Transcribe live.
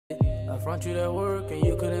I front you that work and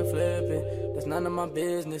you couldn't flip it. That's none of my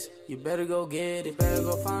business. You better go get it, better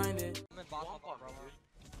go find it. You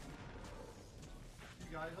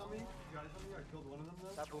guys on me? I killed one of them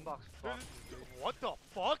though. That boombox. What the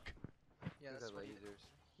fuck? Yeah, that's what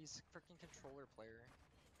he's a freaking controller player.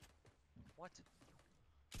 What?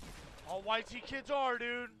 All YT kids are, dude.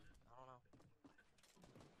 I don't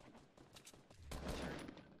know.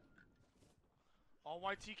 All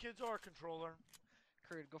YT kids are controller.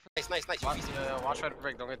 Creed, go for Nice. Watch try to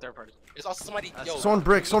break, don't get third party. There's also somebody. Yo. Someone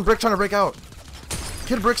brick trying to break out.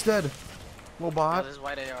 Kid brick's dead. Little Oh, bot. this is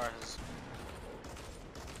white AR.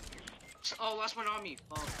 Oh, last one on me.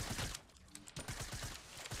 Oh.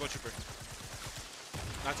 Go trooper.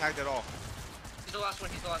 Not tagged at all. He's the last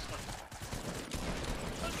one.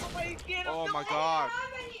 Oh my god.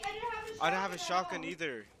 I didn't have a shotgun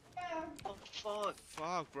either. Oh fuck.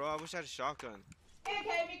 Fuck, bro. I wish I had a shotgun.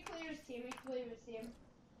 Okay, we clears team.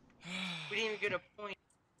 We didn't even get a point.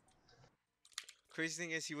 Crazy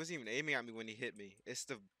thing is, he wasn't even aiming at me when he hit me. It's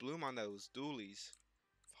the bloom on those dualies.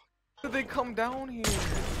 How did they come down here?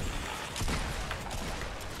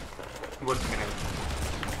 What's gonna?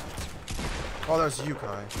 Oh, that's you,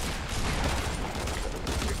 Kai.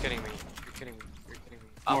 You're kidding me.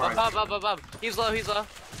 Up. He's low. There's a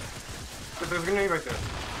grenade right there.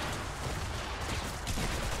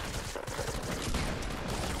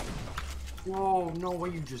 Whoa, no way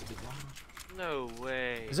you just did that. No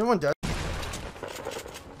way. Is anyone dead?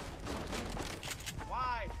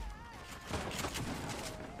 Why?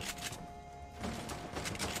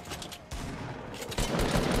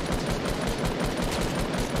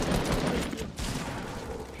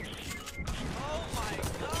 Oh my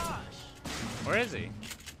gosh! Where is he?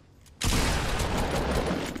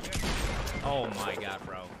 Oh my god,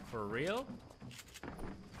 bro. For real?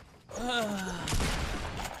 Okay.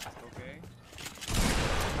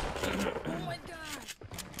 Oh my god.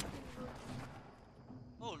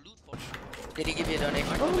 Oh, loot for sure. Did he give you a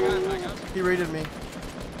donation? He raided me.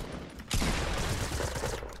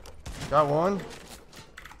 Got one.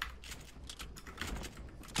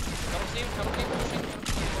 Double team. I'm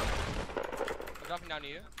dropping down to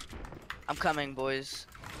you. I'm coming, boys.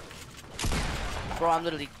 Bro, I'm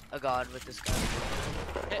literally a god with this guy.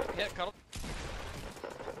 Hit, cuddle.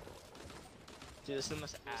 Dude, this is the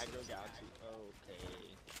most aggro galaxy.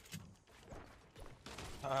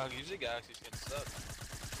 Okay. Usually Galaxy's getting stuck.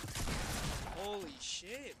 Holy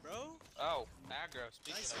shit, bro. Oh, aggro.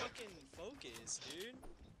 Nice fucking focus, dude.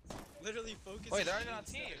 Literally focus. Wait, they're not even on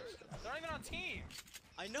teams.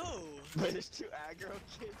 I know. But there's two aggro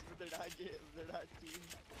kids, but they're not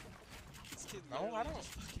teams. This kid No, I don't. just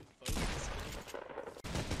fucking focus.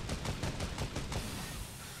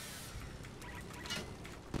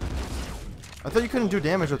 I thought you couldn't do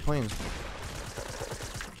damage with planes.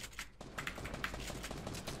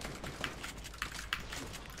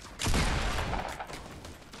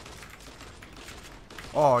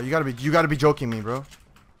 Oh, you gotta be joking me, bro.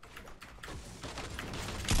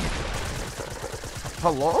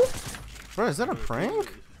 Hello? Bro, is that a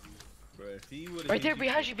prank? Right there,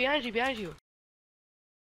 behind you.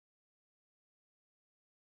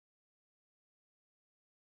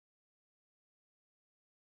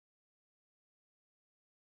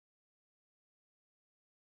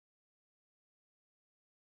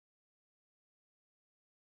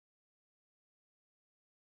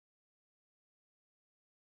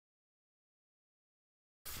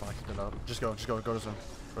 Fucked it up. Just go to zone. Go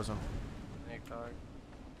to zone. Nick dog.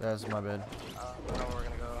 That's my bad. I know where we're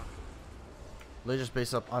gonna go. They just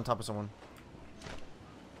base up on top of someone.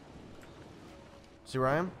 See where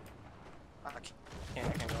I am? I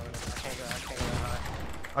can't go that high.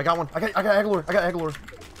 I got one. I got Aguilar.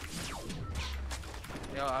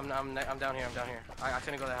 Yo, I'm down here. I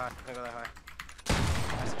couldn't go that high.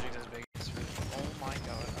 That's as big. Oh my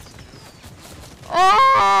god.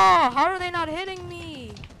 Oh, how are they not hitting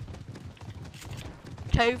me?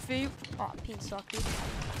 Tofu. Oh, peen sucker.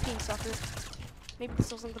 Maybe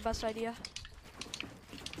this wasn't the best idea.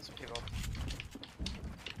 Some people.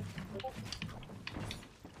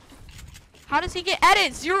 How does he get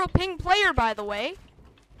edit? 0 ping player, by the way.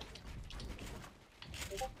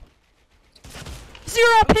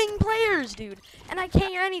 0 ping players, dude. And I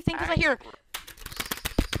can't hear anything because I hear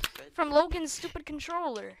from Logan's stupid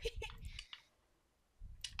controller.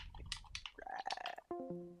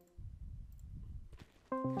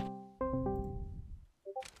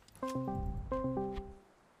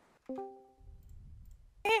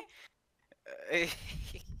 I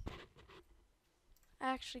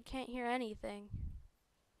actually can't hear anything.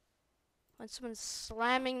 When someone's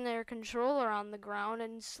slamming their controller on the ground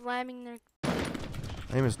and slamming their...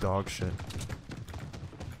 Aim is dog shit.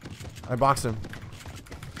 I boxed him.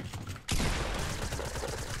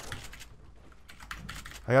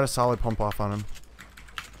 I got a solid pump off on him.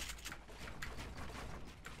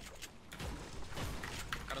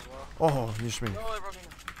 Got as well. Oh, you just me. Oh, they broke in.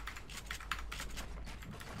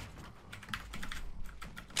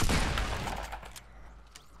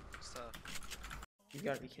 Stuff. You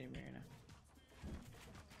gotta be kidding me right now.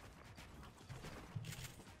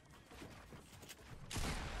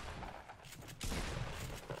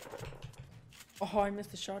 Oh, I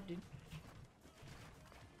missed the shot, dude.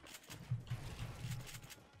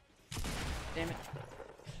 Damn it.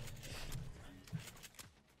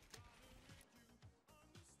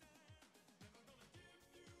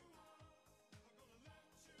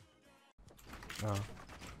 Oh.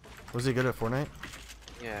 Was he good at Fortnite?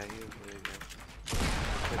 Yeah, he was really good.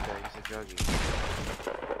 Good guy, he's a druggie.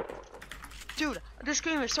 Dude, this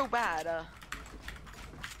game is so bad.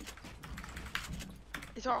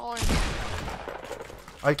 It's all in.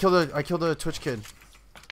 I killed a Twitch kid.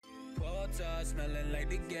 Smelling like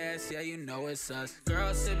the gas, yeah, you know it's us.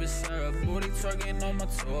 Girl sipping syrup, booty twerking on my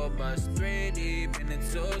tour bus. 3 deep in the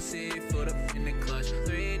 2C, foot up in the clutch.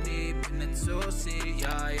 3 deep in the 2C,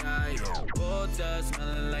 yeah, yeah, yeah. Water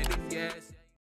smelling like the gas.